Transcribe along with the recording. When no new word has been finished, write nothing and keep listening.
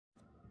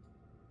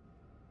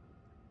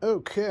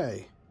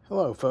Okay,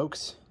 hello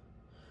folks.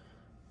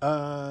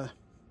 It's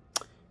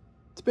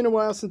been a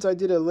while since I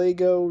did a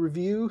Lego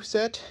review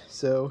set,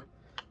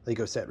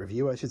 Lego set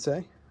review I should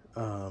say.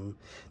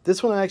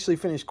 This one I actually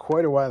finished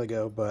quite a while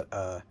ago,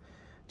 but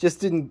just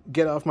didn't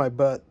get off my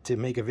butt to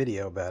make a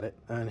video about it.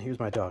 And here's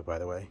my dog, by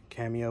the way.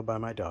 Cameo by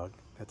my dog.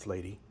 That's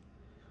Lady.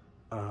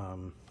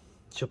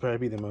 She'll probably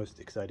be the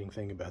most exciting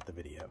thing about the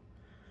video.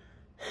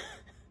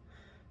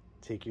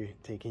 Take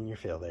in your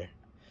fill there.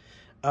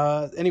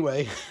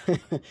 Anyway,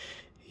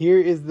 here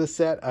is the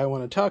set I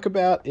want to talk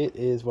about. It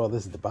is, well,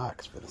 this is the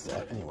box for the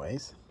set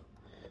anyways.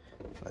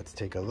 Let's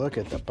take a look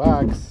at the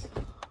box.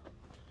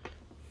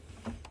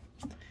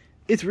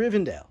 It's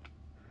Rivendell.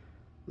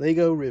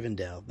 Lego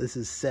Rivendell. This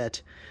is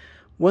set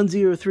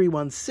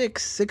 10316,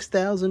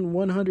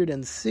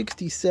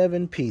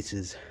 6,167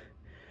 pieces.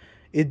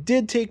 It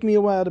did take me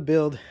a while to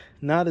build,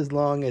 not as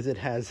long as it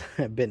has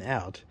been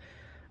out.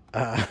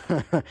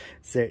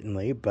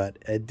 Certainly, but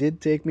it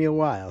did take me a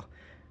while.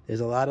 There's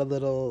a lot of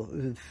little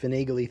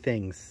finagly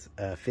things,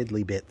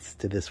 fiddly bits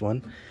to this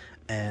one.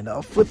 And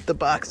I'll flip the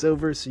box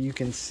over so you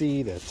can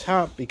see the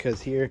top,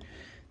 because here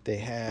they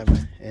have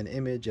an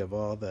image of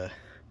all the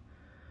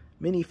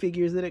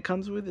minifigures that it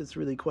comes with. It's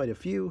really quite a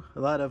few. A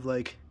lot of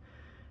like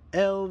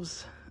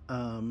elves.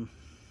 I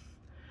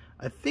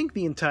think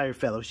the entire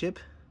fellowship.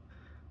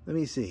 Let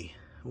me see.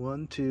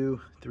 1, 2,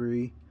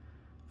 3,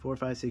 4,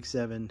 5, 6,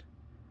 7,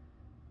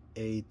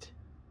 8,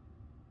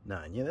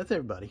 9. Yeah, that's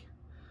everybody.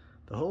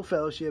 The whole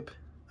Fellowship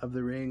of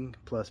the Ring,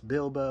 plus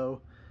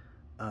Bilbo,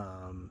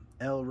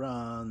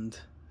 Elrond,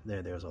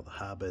 there's all the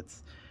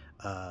hobbits,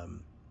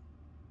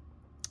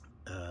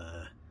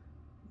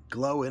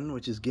 Glowin,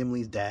 which is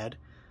Gimli's dad,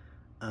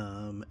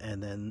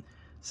 and then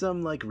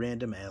some like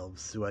random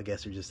elves who I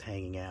guess are just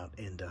hanging out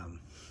in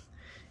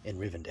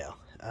Rivendell.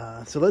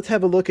 So let's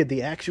have a look at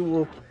the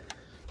actual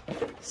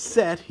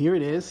set. Here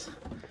it is.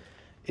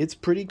 It's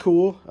pretty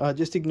cool.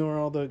 Just ignore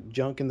all the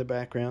junk in the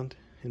background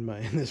in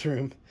this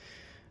room.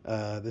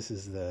 This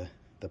is the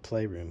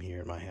playroom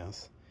here at my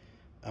house.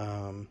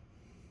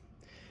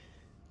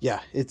 Yeah,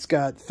 it's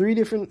got 3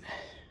 different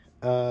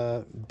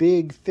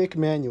big thick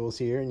manuals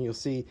here, and you'll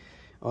see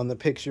on the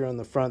picture on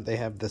the front they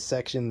have the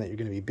section that you're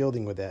going to be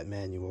building with that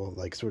manual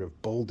like sort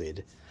of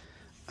bolded,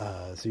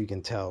 so you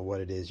can tell what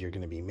it is you're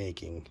going to be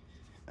making.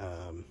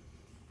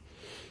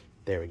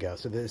 There we go.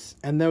 So this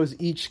and those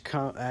each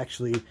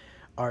actually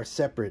are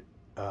separate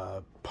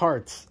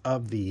parts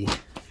of the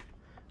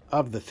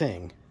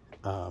thing.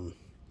 Let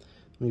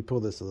me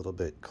pull this a little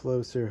bit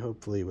closer,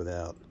 hopefully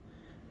without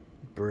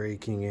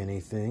breaking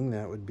anything.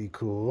 That would be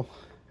cool.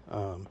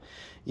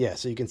 Yeah,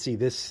 so you can see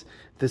this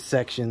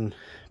section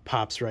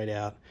pops right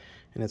out,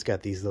 and it's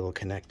got these little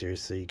connectors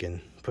so you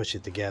can push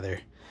it together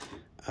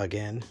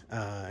again.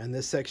 And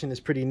this section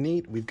is pretty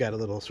neat. We've got a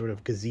little sort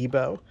of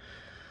gazebo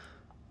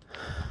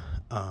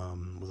with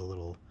a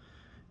little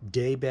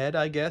day bed,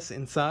 I guess,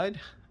 inside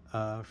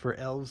for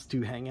elves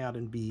to hang out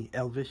and be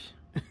elvish.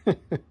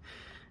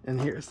 And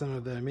here are some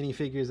of the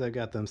minifigures. I've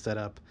got them set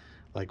up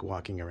like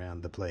walking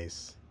around the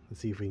place.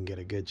 Let's see if we can get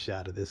a good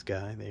shot of this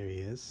guy. There he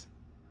is.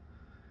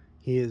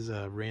 He is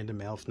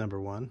random elf number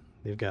 1.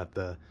 They've got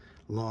the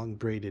long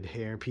braided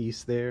hair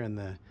piece there,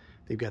 and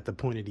they've got the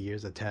pointed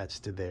ears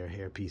attached to their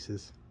hair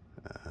pieces.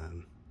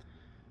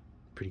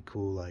 Pretty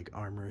cool like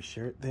armor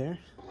shirt there.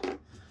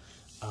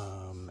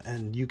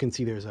 And you can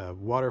see there's a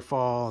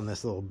waterfall and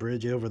this little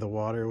bridge over the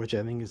water, which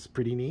I think is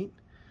pretty neat.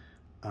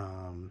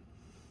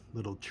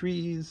 Little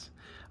trees,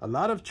 a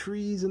lot of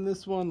trees in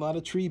this one, a lot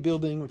of tree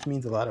building, which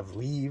means a lot of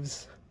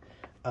leaves.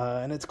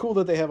 And it's cool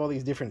that they have all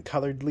these different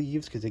colored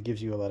leaves because it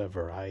gives you a lot of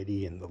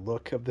variety in the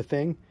look of the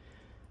thing.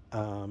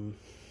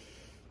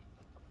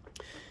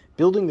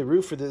 Building the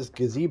roof for this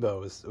gazebo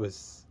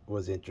was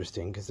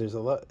interesting because there's a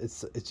lot.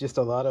 It's just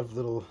a lot of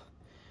little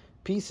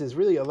pieces.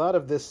 Really, a lot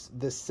of this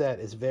set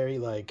is very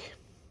like,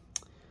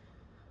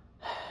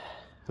 I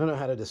don't know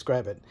how to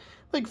describe it,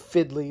 like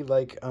fiddly,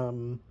 like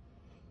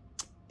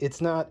it's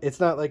not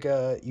like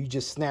you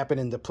just snap it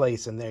into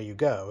place and there you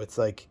go. It's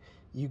like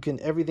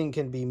everything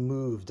can be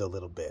moved a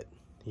little bit,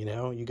 you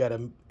know. You got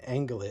to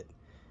angle it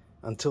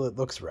until it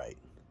looks right,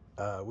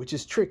 which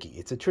is tricky.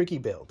 It's a tricky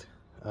build.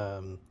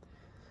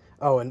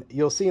 Oh, and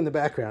you'll see in the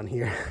background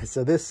here.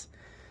 So this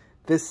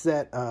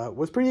set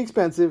was pretty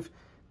expensive,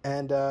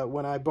 and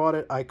when I bought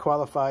it, I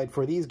qualified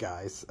for these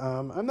guys.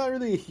 I'm not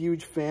really a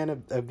huge fan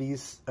of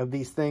these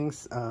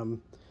things.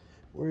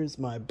 Where's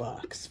my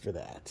box for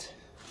that?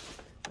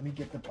 Let me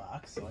get the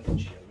box so I can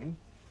show you.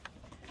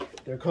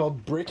 They're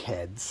called brick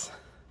heads.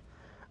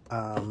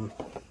 I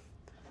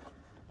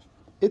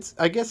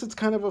guess it's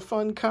kind of a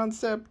fun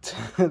concept.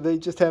 They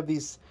just have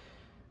these,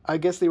 I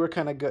guess they were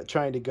kind of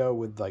trying to go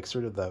with like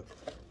sort of the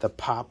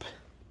pop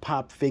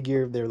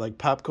figure. They're like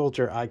pop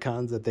culture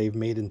icons that they've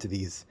made into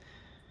these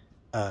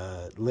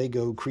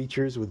Lego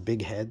creatures with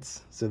big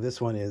heads. So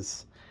this one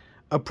is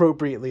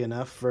appropriately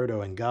enough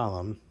Frodo and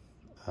Gollum,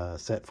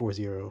 set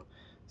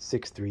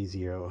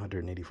 40630,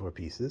 184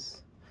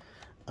 pieces.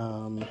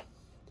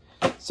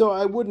 So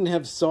I wouldn't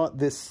have sought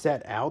this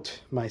set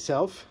out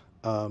myself.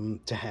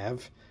 to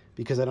have,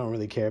 because I don't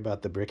really care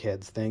about the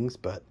brickheads things,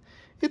 but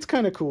it's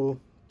kind of cool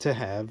to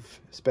have,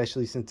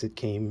 especially since it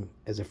came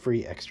as a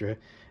free extra.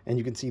 And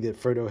you can see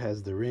that Frodo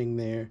has the ring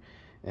there,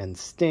 and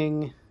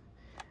Sting,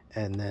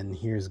 and then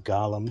here's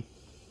Gollum.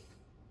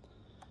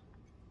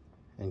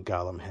 And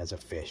Gollum has a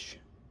fish,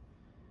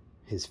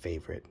 his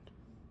favorite.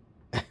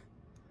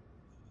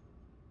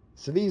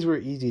 So these were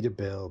easy to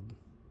build,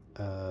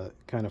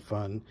 kind of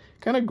fun,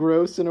 kind of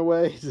gross in a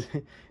way.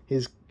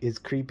 His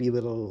creepy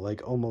little,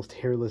 like, almost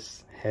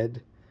hairless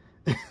head.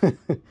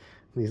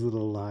 These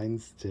little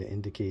lines to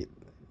indicate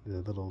the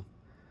little,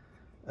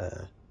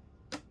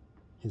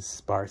 his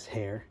sparse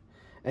hair.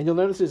 And you'll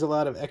notice there's a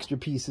lot of extra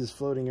pieces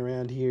floating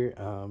around here.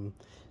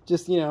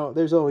 Just, you know,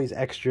 there's always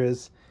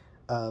extras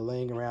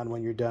laying around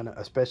when you're done,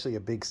 especially a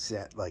big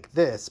set like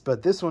this.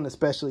 But this one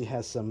especially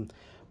has some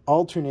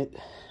alternate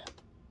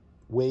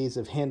ways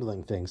of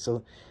handling things.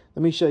 So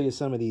let me show you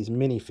some of these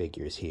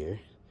minifigures here.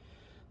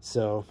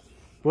 So,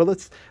 well,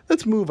 let's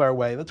move our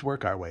way. Let's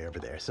work our way over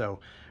there. So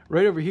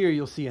right over here,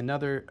 you'll see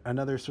another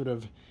sort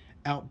of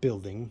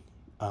outbuilding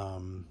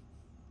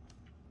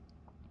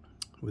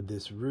with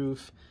this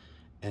roof,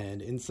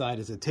 and inside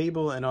is a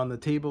table, and on the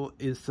table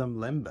is some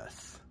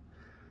lembas.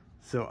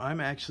 So I'm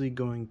actually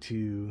going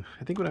to,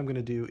 I think what I'm going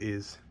to do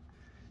is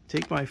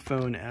take my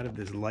phone out of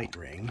this light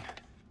ring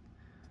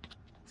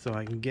so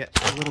I can get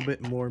a little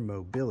bit more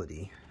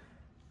mobility.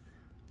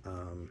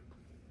 So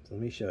let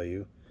me show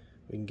you.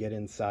 We can get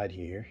inside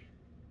here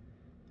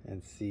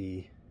and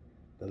see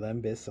the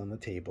lembas on the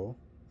table.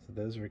 So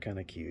those were kind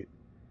of cute.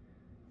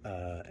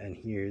 And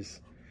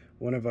here's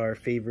one of our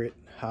favorite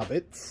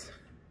hobbits.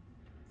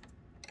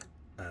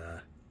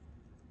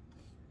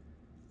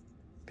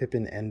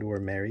 Pippin and or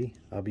Merry.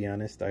 I'll be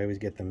honest, I always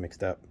get them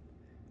mixed up.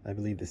 I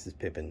believe this is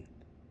Pippin.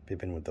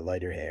 Pippin with the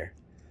lighter hair.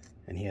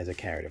 And he has a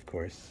carrot, of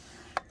course.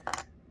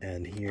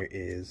 And here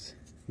is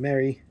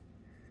Merry.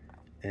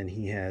 And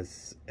he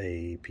has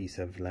a piece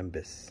of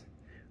lembas.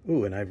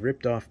 Ooh, and I've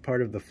ripped off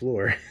part of the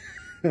floor.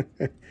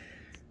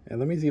 And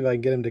let me see if I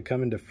can get him to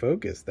come into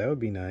focus. That would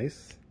be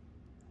nice.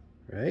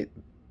 Right?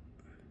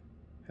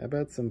 How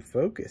about some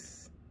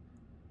focus?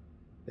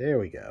 There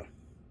we go.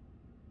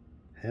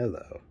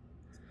 Hello.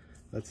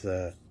 Let's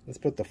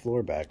put the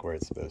floor back where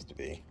it's supposed to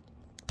be.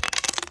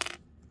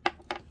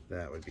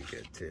 That would be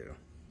good too.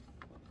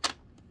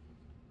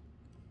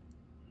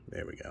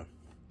 There we go.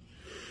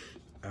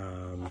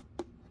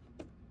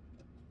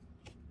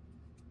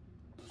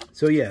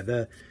 So yeah,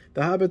 the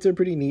hobbits are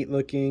pretty neat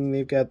looking.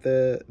 They've got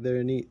their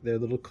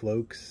little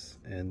cloaks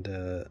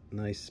and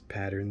nice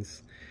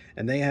patterns,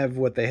 and they have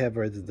what they have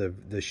are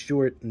the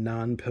short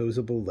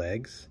non-posable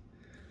legs.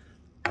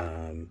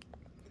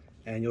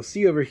 And you'll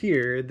see over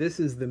here, this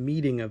is the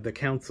meeting of the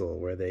council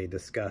where they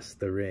discuss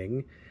the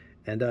ring,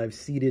 and I've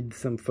seated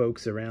some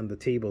folks around the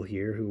table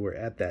here who were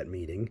at that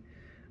meeting.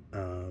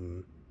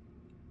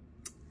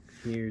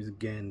 Here's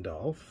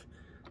Gandalf.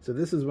 So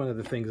this is one of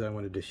the things I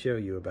wanted to show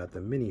you about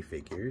the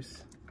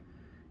minifigures,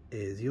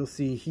 is you'll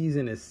see he's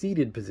in a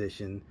seated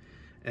position,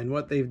 and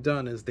what they've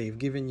done is they've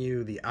given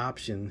you the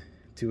option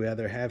to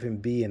either have him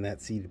be in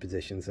that seated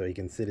position so he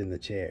can sit in the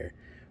chair,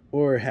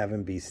 or have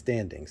him be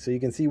standing. So you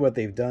can see what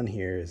they've done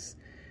here is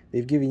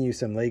they've given you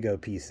some Lego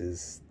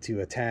pieces to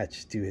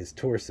attach to his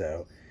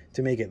torso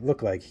to make it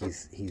look like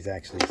he's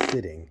actually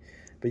sitting.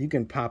 But you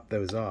can pop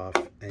those off,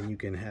 and you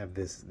can have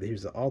this.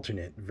 Here's the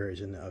alternate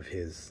version of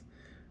his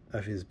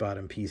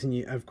bottom piece,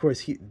 and of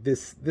course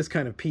this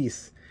kind of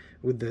piece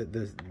with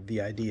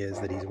the idea is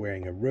that he's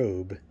wearing a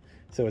robe,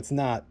 so it's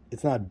not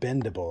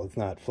bendable, it's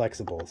not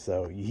flexible,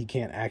 so he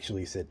can't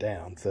actually sit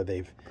down. So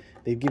they've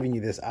given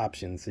you this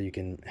option so you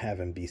can have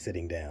him be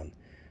sitting down.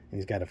 And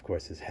he's got, of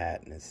course, his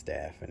hat and his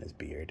staff and his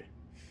beard.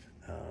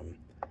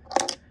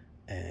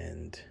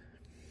 And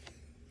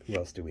who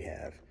else do we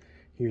have?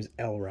 Here's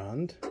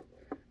Elrond.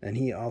 And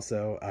he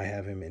also, I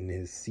have him in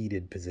his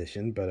seated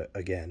position, but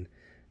again,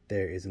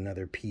 there is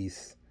another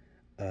piece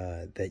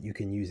that you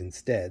can use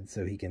instead,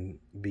 so he can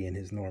be in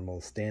his normal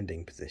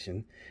standing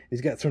position.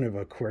 He's got sort of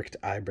a quirked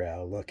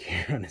eyebrow look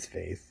here on his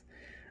face.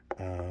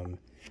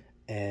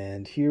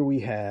 And here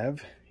we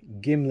have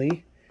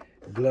Gimli,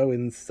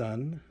 Glowin's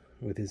son,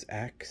 with his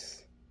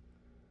axe,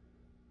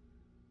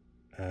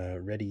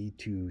 ready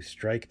to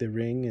strike the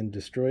ring and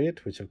destroy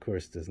it, which of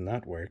course does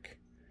not work.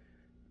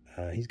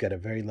 He's got a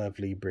very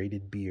lovely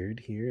braided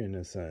beard here, and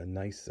it's a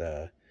nice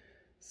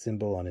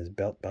symbol on his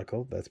belt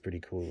buckle. That's pretty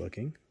cool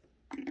looking.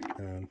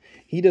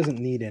 He doesn't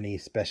need any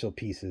special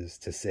pieces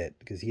to sit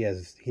because he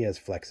has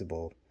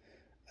flexible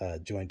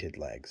jointed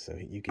legs, so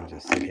you can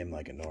just sit him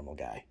like a normal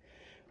guy.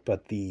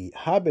 But the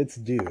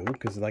hobbits do,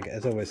 because like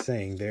as I was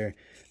saying, their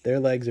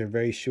legs are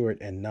very short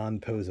and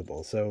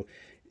non-posable. So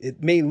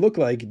it may look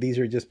like these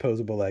are just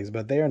posable legs,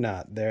 but they are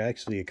not. They're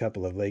actually a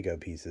couple of Lego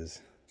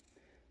pieces.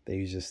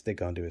 They just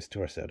stick onto his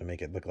torso to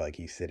make it look like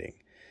he's sitting.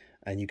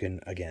 And you can,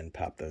 again,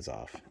 pop those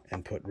off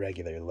and put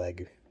regular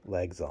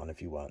legs on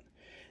if you want.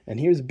 And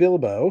here's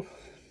Bilbo,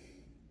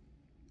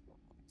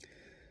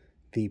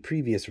 the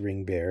previous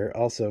ring bearer,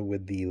 also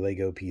with the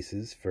Lego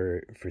pieces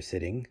for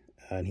sitting.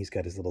 and he's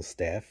got his little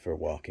staff for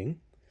walking,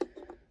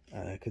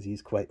 because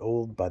he's quite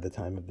old by the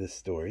time of this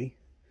story.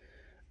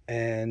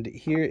 And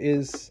here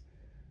is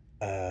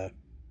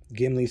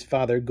Gimli's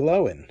father,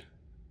 Glóin.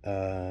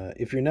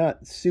 If you're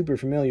not super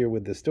familiar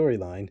with the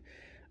storyline,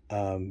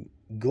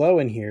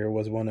 Glóin here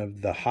was one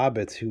of the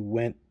hobbits who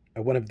went,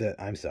 one of the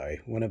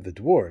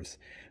dwarves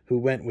who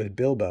went with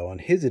Bilbo on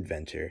his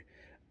adventure,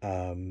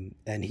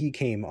 and he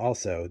came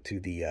also to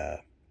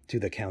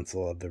the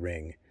Council of the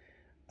Ring.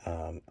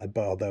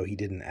 Although he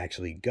didn't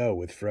actually go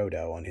with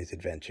Frodo on his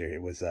adventure,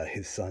 it was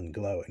his son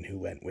Glóin who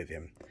went with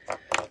him.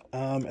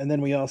 And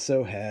then we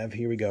also have,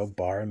 here we go,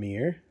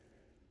 Boromir.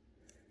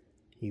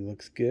 He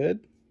looks good.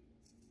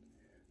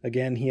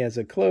 Again, he has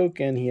a cloak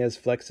and he has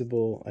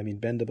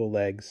bendable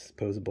legs,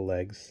 posable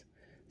legs,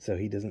 so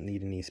he doesn't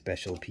need any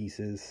special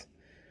pieces.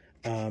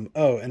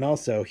 Oh, and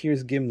also,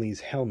 here's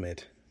Gimli's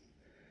helmet.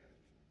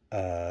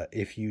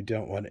 If you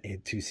don't want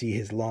to see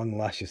his long,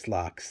 luscious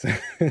locks,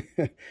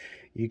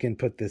 you can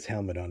put this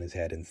helmet on his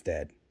head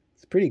instead.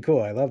 It's pretty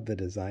cool. I love the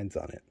designs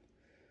on it.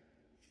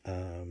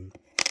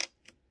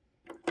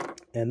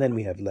 And then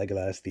we have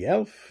Legolas the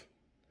elf,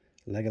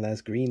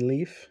 Legolas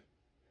Greenleaf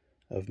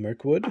of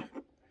Mirkwood.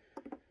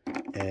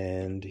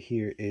 And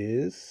here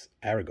is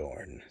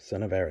Aragorn,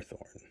 son of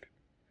Arathorn.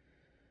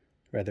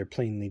 Rather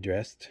plainly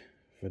dressed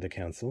for the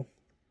council.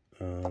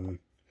 And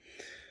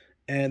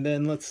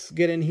then let's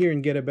get in here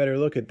and get a better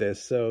look at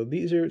this. So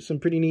these are some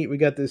pretty neat. We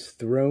got this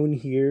throne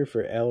here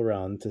for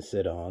Elrond to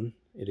sit on.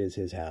 It is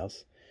his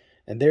house.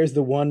 And there's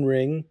the One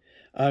Ring.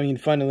 I mean,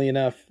 funnily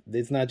enough,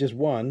 it's not just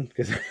one,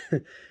 because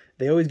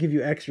they always give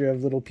you extra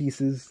of little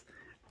pieces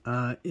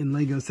in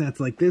Lego sets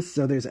like this.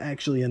 So there's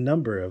actually a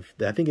number of,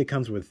 I think it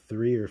comes with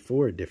 3 or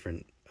 4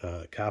 different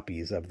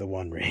copies of the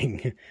One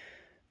Ring.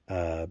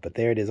 But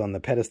there it is on the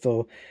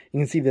pedestal.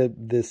 You can see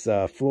that this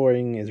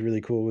flooring is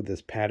really cool with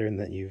this pattern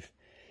that you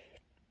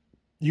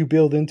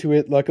build into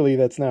it. Luckily,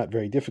 that's not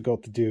very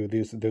difficult to do.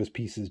 Those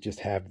pieces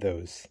just have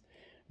those.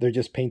 They're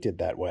just painted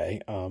that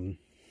way.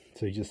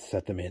 So you just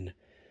set them in.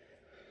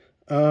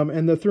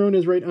 And the throne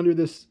is right under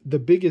the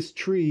biggest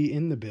tree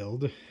in the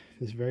build.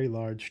 This very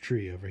large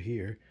tree over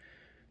here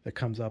that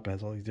comes up,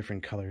 has all these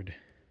different colored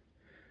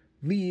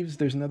leaves.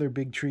 There's another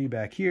big tree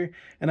back here.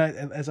 And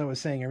as I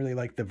was saying, I really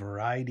like the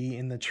variety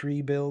in the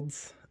tree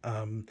builds.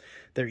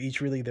 They're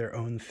each really their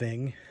own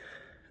thing,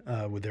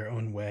 with their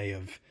own way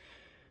of,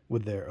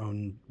 with their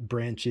own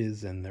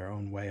branches and their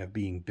own way of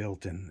being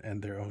built,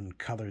 and their own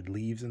colored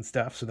leaves and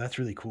stuff. So that's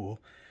really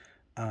cool.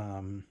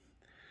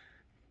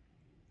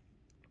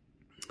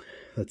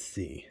 Let's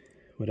see.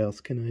 What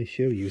else can I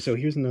show you? So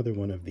here's another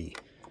one of the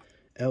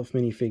elf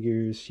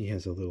minifigures. She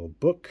has a little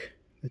book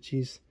that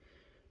she's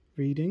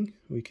reading.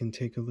 We can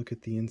take a look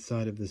at the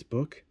inside of this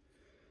book.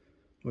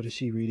 What is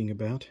she reading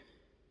about?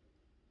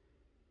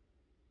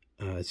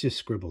 It's just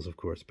scribbles, of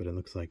course, but it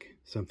looks like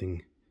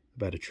something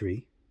about a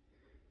tree.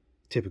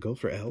 Typical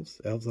for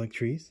elves. Elves like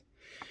trees.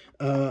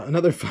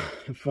 Another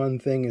fun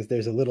thing is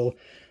there's a little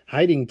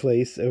hiding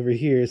place over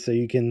here, so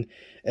you can,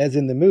 as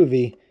in the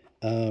movie,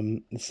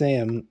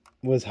 Sam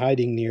was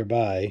hiding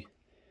nearby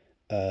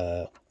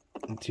to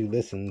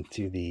listen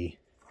to the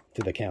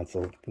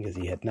council, because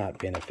he had not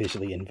been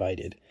officially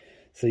invited.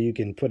 So you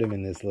can put him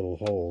in this little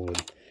hole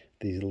with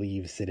these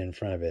leaves sit in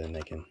front of it, and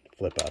they can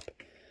flip up.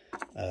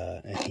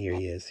 And here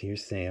he is.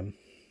 Here's Sam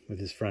with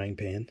his frying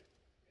pan.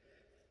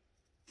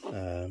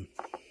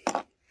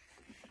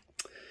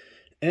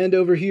 And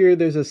over here,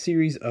 there's a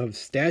series of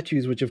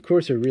statues, which of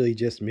course are really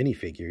just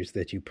minifigures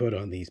that you put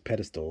on these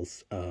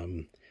pedestals.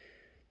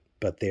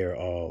 But they're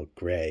all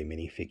gray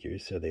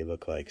minifigures, so they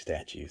look like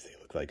statues. They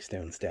look like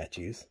stone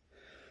statues.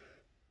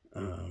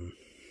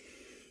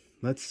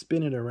 Let's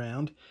spin it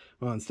around.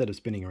 Well, instead of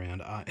spinning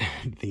around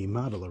the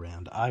model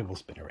around, I will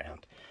spin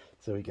around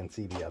so we can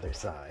see the other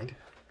side.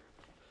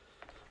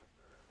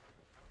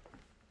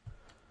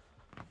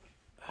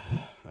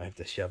 I have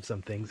to shove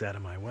some things out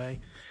of my way.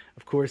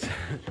 Of course,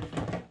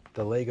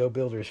 the Lego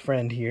builder's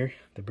friend here,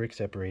 the brick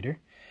separator.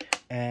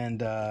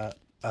 And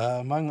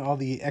among all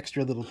the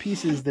extra little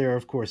pieces, there are,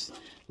 of course,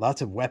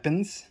 lots of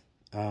weapons.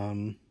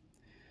 Some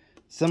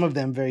of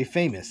them very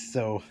famous.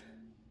 So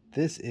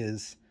this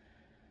is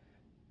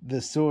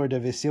the sword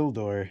of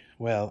Isildur.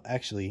 Well,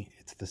 actually,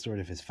 it's the sword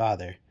of his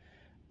father,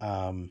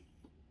 Elendil.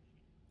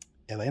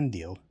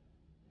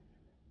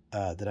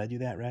 Did I do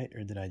that right,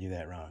 or did I do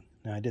that wrong?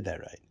 No, I did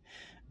that right.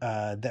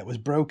 That was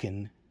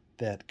broken,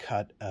 that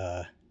cut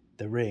the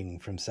ring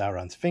from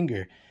Sauron's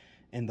finger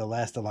in the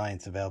last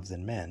alliance of elves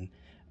and men,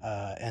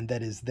 and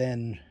that is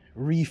then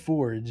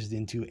reforged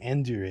into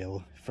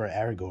Anduril for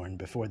Aragorn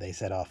before they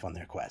set off on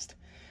their quest.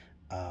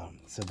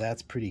 So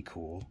that's pretty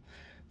cool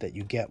that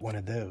you get one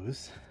of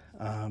those.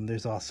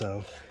 There's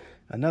also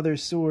another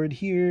sword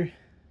here,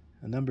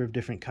 a number of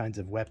different kinds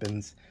of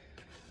weapons,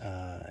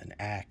 an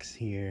axe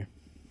here.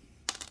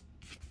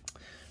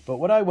 But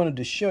what I wanted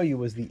to show you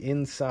was the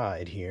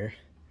inside here.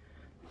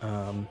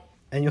 And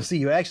you'll see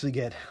you actually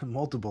get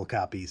multiple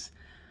copies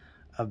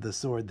of the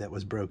sword that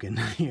was broken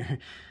here.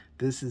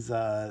 This is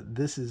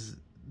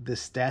the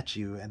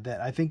statue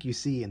that I think you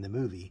see in the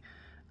movie.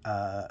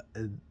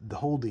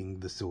 holding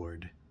the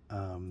sword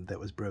that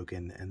was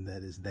broken and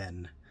that is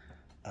then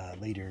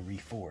later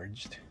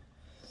reforged.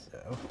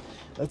 So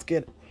let's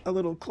get a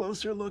little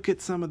closer look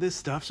at some of this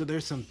stuff. So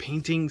there's some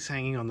paintings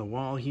hanging on the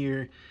wall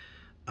here.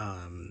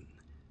 I'm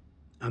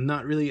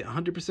not really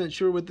 100%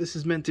 sure what this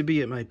is meant to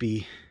be. It might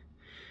be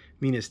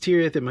Minas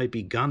Tirith, it might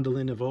be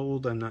Gondolin of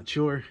old, I'm not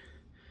sure.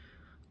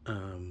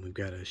 We've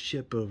got a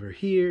ship over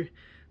here.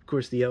 Of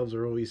course, the elves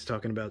are always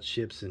talking about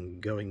ships and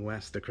going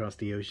west across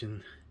the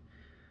ocean.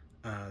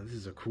 This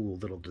is a cool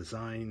little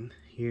design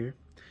here.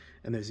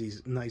 And there's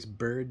these nice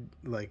bird,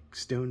 like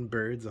stone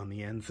birds on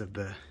the ends of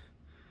the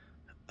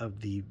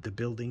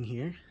building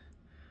here.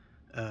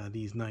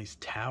 These nice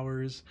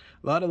towers.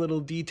 A lot of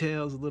little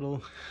details,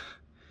 little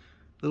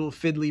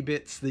fiddly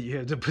bits that you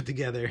have to put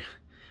together.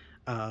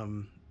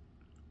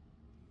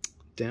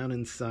 Down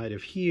inside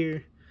of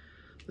here,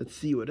 let's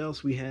see what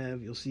else we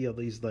have. You'll see all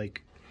these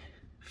like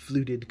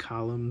fluted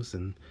columns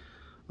and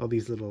all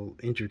these little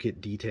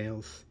intricate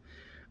details.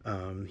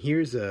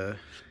 Here's a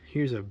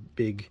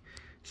big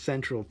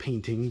central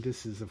painting.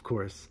 This is, of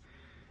course,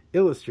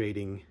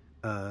 illustrating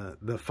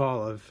the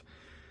fall of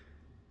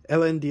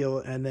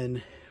Elendil, and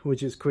then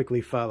which is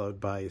quickly followed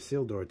by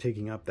Isildur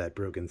taking up that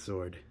broken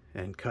sword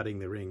and cutting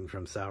the ring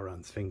from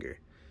Sauron's finger.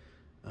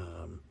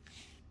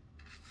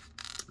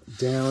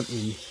 Down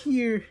in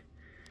here,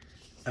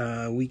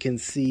 we can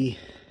see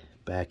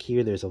back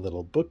here there's a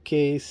little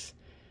bookcase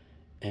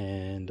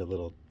and a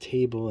little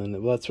table,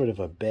 and well, that's sort of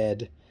a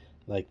bed,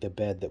 like the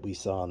bed that we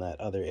saw in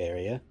that other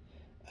area.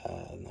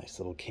 Nice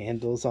little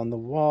candles on the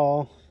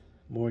wall,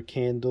 more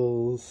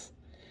candles,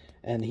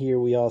 and here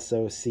we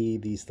also see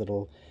these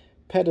little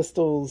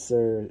pedestals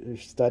or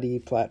study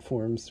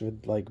platforms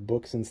with like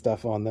books and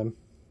stuff on them.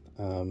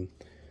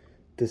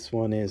 This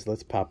one is,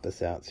 let's pop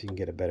this out so you can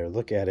get a better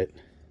look at it.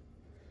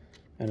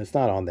 And it's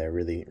not on there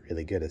really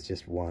good. It's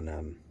just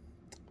one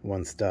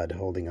stud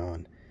holding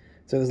on.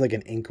 So there's like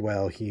an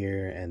inkwell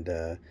here and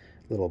a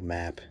little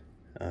map.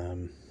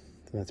 So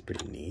that's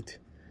pretty neat.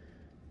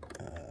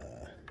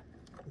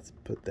 Let's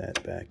put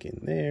that back in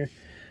there.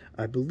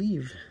 I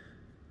believe,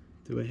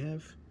 I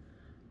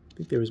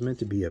think there was meant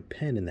to be a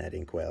pen in that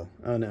inkwell.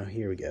 Oh no,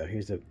 here we go.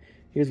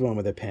 Here's one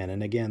with a pen.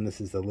 And again,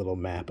 this is the little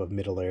map of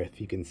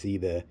Middle-earth. You can see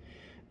the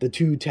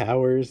two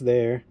towers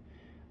there.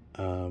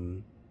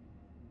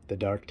 The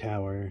Dark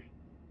Tower.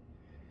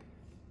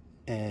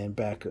 And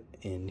back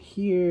in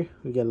here,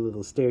 we got a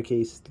little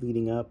staircase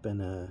leading up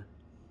and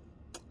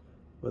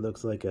what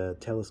looks like a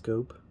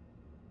telescope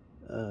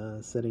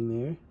sitting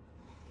there.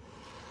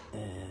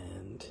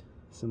 And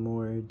some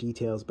more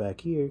details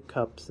back here,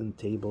 cups and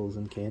tables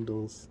and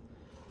candles.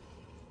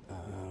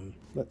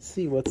 Let's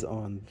see what's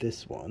on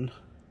this one.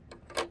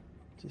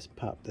 Just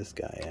pop this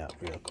guy out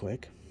real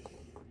quick.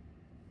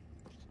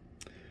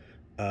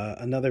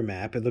 Another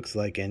map. It looks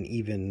like an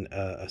even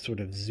a sort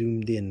of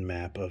zoomed in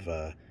map of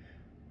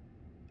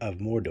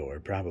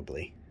Mordor,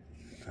 probably.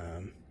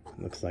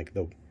 Looks like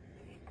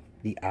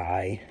the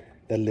eye,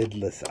 the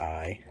lidless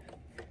eye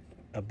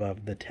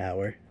above the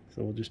tower.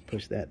 So we'll just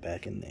push that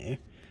back in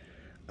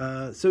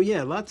there. So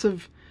yeah, lots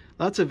of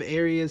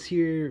areas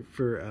here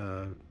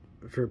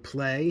for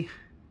play.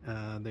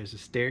 There's a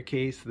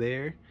staircase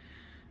there.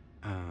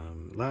 A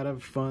lot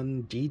of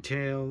fun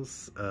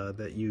details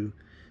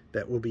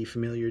that will be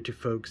familiar to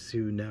folks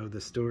who know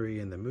the story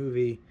and the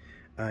movie.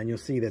 And you'll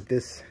see that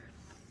this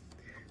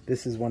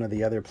is one of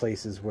the other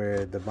places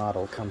where the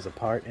model comes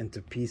apart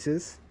into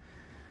pieces,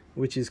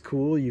 which is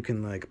cool. You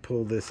can like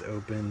pull this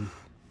open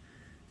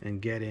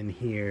and get in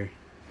here.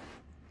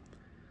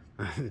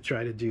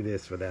 Try to do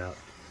this without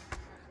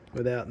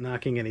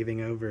knocking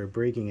anything over or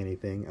breaking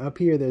anything. Up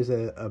here there's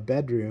a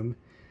bedroom,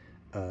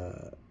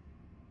 and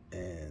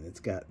it's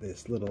got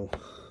this little,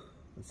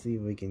 let's see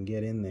if we can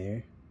get in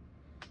there.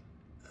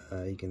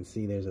 You can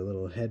see there's a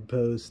little head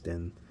post,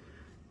 and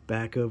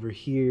back over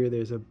here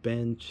there's a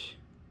bench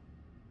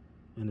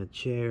and a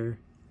chair.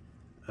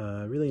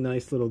 Really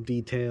nice little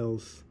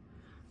details.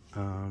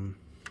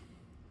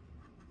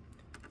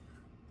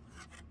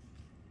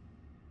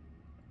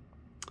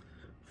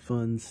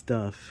 Fun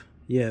stuff.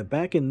 Yeah,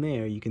 back in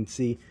there you can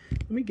see,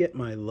 let me get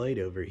my light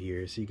over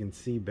here so you can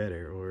see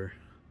better, or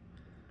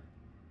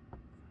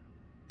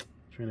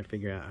trying to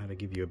figure out how to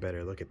give you a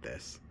better look at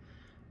this.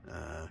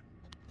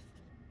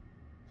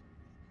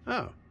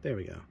 Oh, there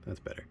we go. That's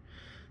better.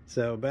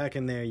 So back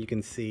in there you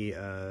can see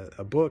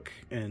a book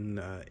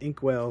and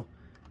inkwell,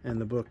 and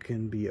the book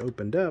can be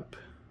opened up,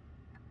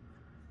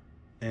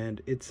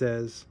 and it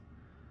says,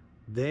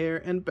 "There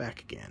and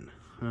back again."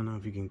 I don't know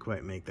if you can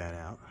quite make that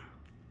out,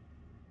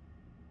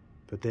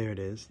 but there it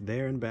is,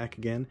 "There and back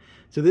again."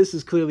 So this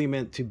is clearly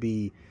meant to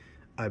be,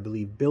 I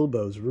believe,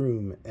 Bilbo's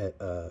room at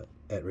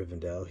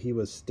Rivendell. He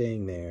was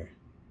staying there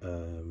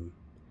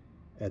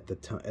at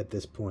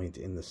this point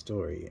in the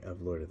story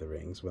of Lord of the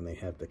Rings when they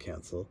have the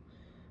council.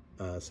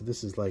 So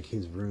this is like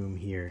his room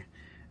here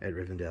at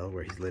Rivendell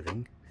where he's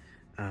living,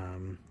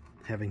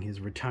 having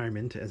his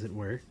retirement, as it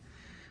were.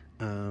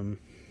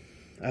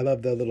 I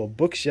love the little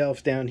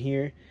bookshelf down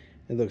here.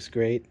 It looks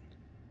great.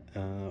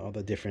 all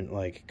the different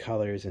like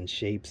colors and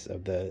shapes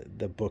of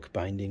the book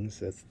bindings.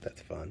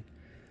 That's fun.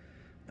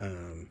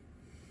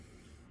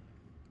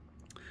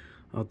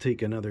 I'll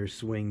take another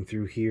swing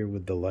through here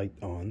with the light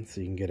on so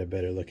you can get a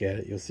better look at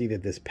it. You'll see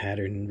that this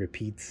pattern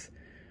repeats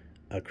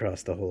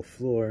across the whole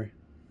floor.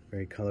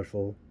 Very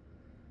colorful.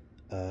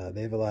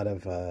 They have a lot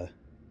of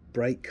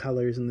bright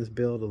colors in this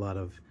build, a lot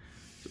of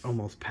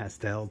almost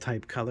pastel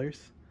type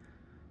colors.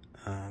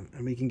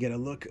 And we can get a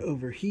look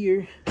over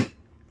here. Let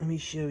me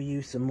show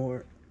you some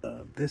more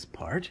of this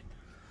part.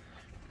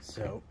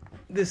 So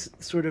this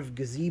sort of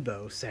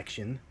gazebo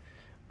section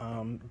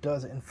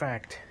does in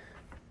fact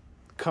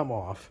come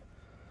off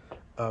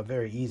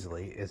very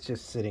easily. It's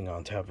just sitting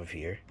on top of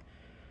here.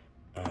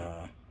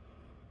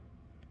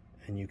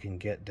 And you can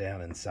get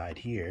down inside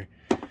here,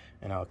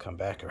 and I'll come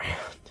back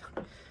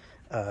around.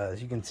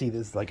 As you can see,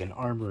 this is like an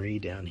armory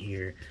down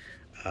here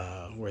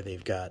where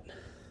they've got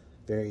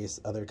various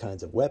other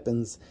kinds of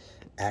weapons,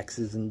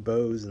 axes and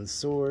bows and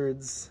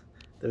swords.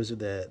 Those are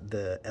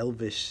the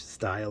elvish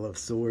style of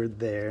sword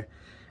there.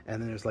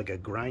 And then there's like a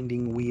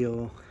grinding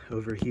wheel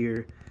over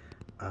here,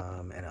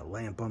 and a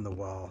lamp on the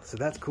wall. So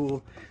that's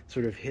cool,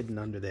 sort of hidden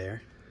under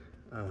there.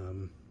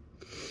 And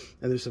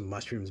there's some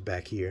mushrooms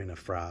back here and a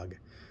frog.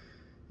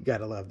 You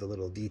gotta love the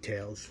little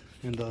details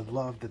and the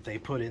love that they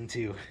put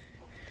into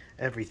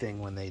everything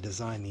when they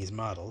design these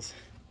models.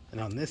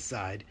 And on this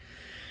side,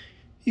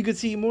 you could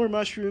see more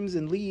mushrooms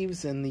and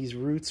leaves and these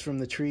roots from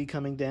the tree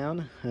coming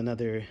down.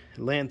 Another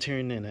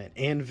lantern and an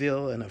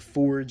anvil and a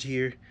forge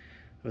here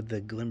with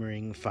the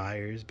glimmering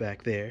fires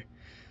back there.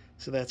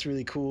 So that's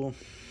really cool.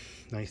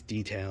 Nice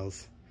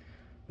details.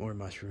 More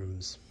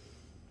mushrooms.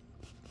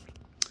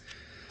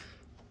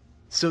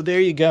 So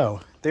there you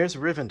go. There's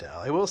Rivendell.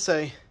 I will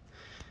say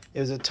it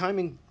was a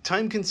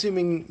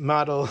time-consuming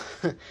model.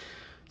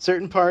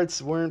 Certain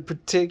parts weren't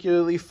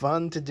particularly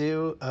fun to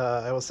do.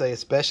 I will say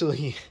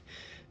especially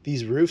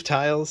these roof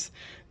tiles.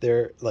 There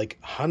are like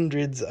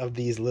hundreds of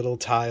these little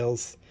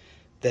tiles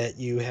that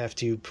you have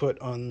to put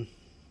on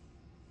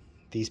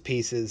these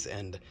pieces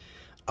and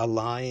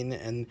align.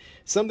 And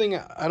something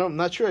I'm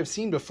not sure I've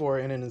seen before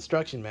in an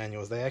instruction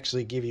manual is they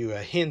actually give you a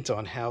hint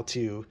on how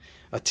to,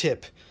 a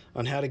tip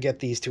on how to get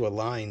these to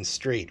align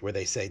straight, where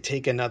they say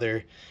take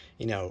another,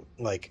 you know,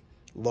 like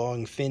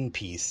long thin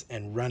piece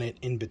and run it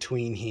in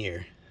between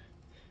here.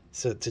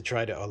 So to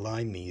try to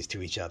align these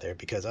to each other,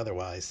 because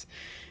otherwise,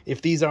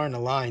 if these aren't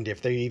aligned,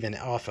 if they're even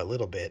off a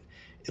little bit,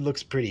 it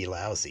looks pretty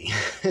lousy.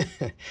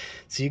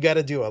 So you got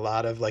to do a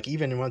lot of, like,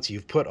 even once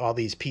you've put all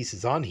these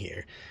pieces on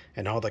here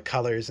and all the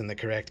colors and the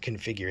correct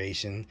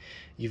configuration,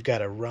 you've got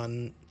to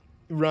run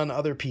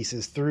other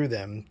pieces through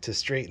them to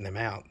straighten them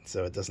out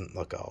so it doesn't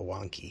look all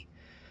wonky.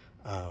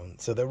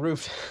 So the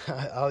roof,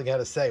 I got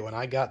to say, when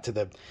I got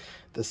to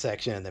the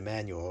section in the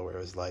manual where it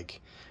was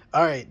like,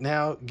 all right,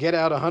 now get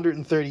out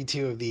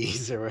 132 of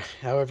these, or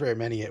however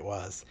many it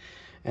was,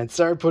 and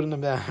start putting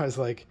them down. I was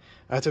like,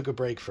 I took a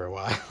break for a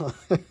while.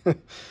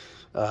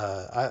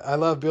 I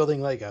love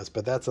building Legos,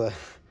 but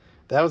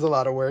that was a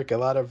lot of work, a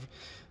lot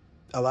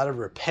of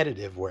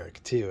repetitive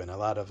work too, and a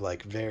lot of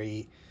like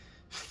very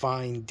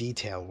fine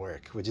detail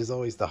work, which is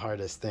always the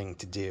hardest thing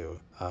to do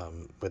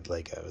with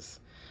Legos.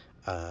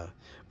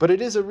 But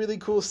it is a really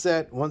cool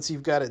set once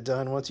you've got it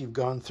done, once you've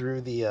gone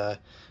through the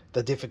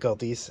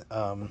difficulties.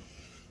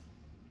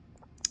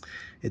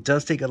 It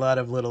does take a lot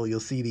of little, you'll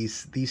see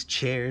these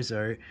chairs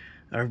are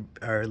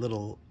a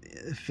little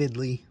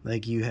fiddly,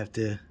 like you have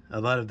to,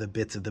 a lot of the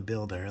bits of the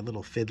build are a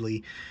little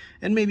fiddly,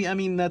 and maybe, I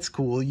mean, that's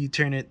cool, you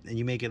turn it and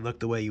you make it look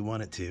the way you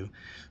want it to,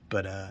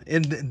 but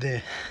and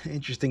the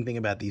interesting thing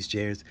about these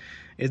chairs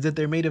is that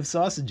they're made of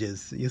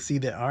sausages. You'll see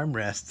the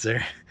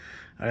armrests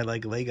are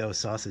like Lego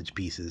sausage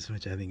pieces,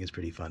 which I think is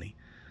pretty funny.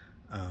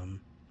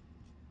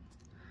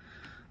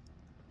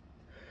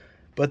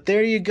 But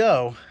there you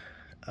go.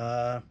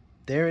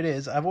 There it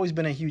is. I've always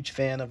been a huge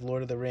fan of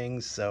Lord of the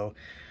Rings, so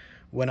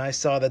when I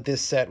saw that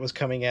this set was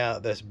coming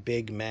out, this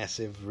big,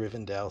 massive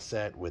Rivendell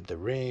set with the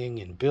ring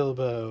and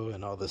Bilbo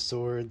and all the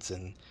swords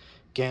and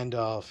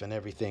Gandalf and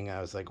everything, I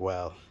was like,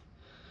 well,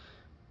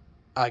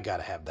 I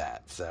gotta have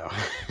that. So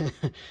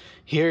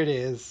here it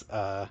is.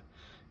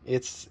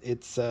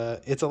 It's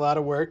a lot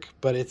of work,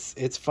 but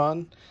it's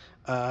fun.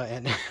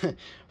 And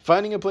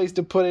finding a place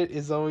to put it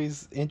is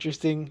always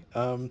interesting.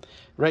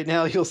 Right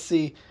now you'll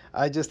see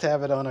I just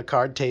have it on a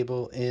card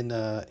table in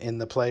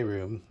the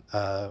playroom,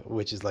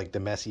 which is like the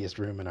messiest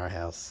room in our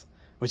house,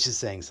 which is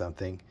saying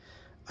something.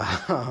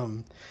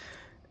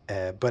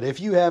 But if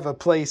you have a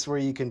place where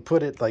you can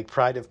put it, like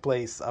pride of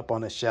place, up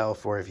on a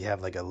shelf, or if you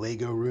have like a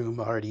Lego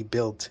room already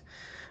built,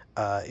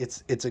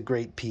 it's a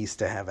great piece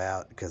to have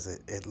out because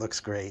it looks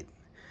great.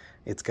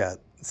 It's got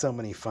so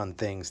many fun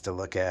things to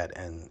look at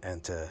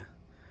and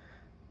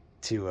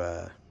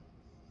to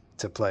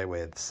play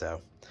with.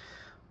 So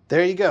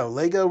there you go,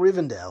 Lego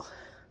Rivendell.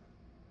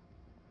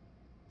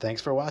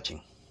 Thanks for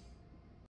watching.